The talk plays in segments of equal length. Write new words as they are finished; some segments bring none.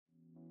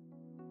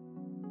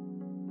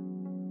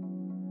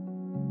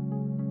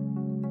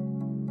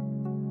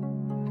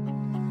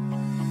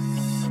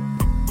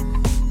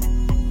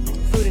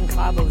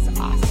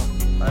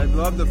I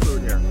love the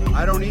food here.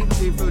 I don't eat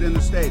seafood in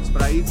the States,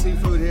 but I eat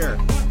seafood here.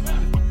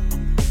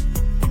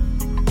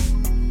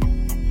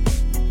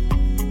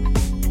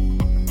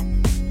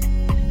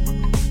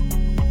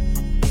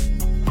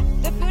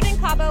 The food in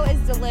Cabo is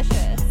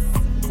delicious.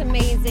 It's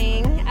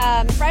amazing.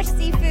 Fresh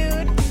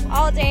seafood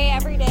all day,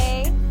 every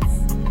day.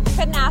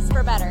 Couldn't ask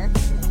for better.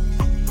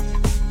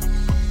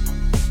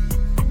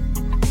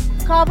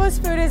 Cabo's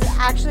food is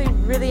actually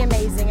really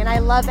amazing, and I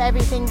love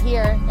everything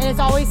here. And it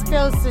always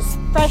feels just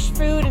fresh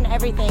food and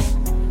everything.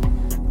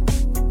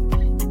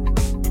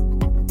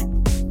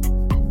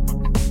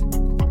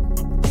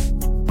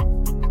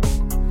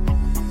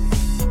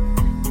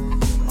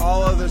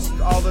 All the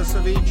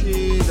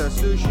ceviche, the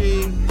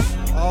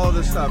sushi, all of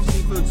the stuff.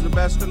 Seafood's the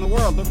best in the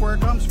world. Look where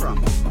it comes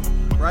from.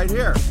 Right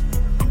here.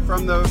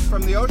 From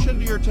the ocean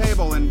to your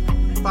table in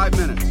 5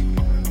 minutes.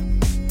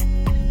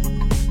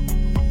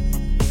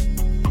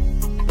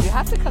 You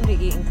have to come to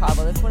eat in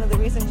Cabo. That's one of the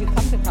reasons you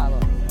come to Cabo,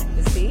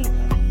 is to eat.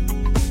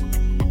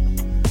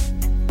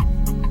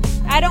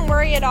 I don't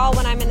worry at all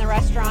when I'm in the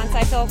restaurants.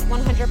 I feel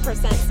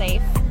 100%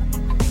 safe.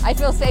 I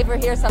feel safer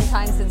here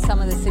sometimes than some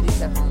of the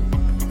cities at home,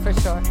 for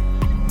sure.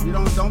 You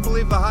don't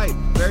believe the hype.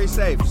 Very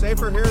safe.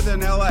 Safer here than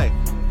LA.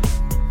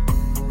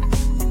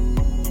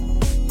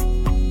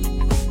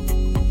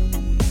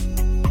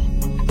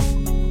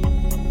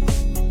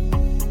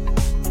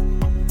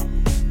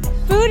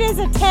 Food is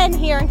a 10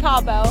 here in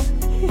Cabo.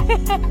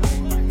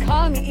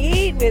 Come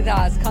eat with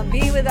us, come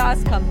be with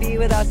us, come be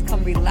with us,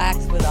 come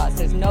relax with us.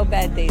 There's no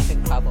bad days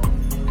in Cabo.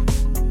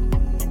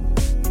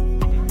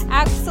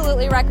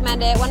 Absolutely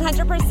recommend it.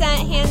 100%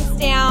 hands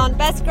down.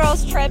 Best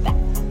girls trip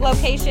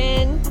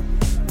location.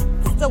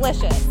 It's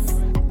delicious.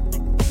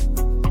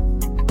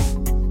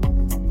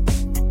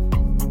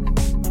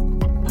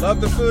 Love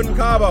the food in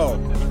Cabo.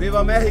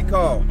 Viva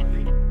Mexico.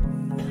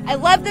 I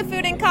love the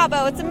food in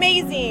Cabo. It's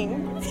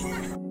amazing.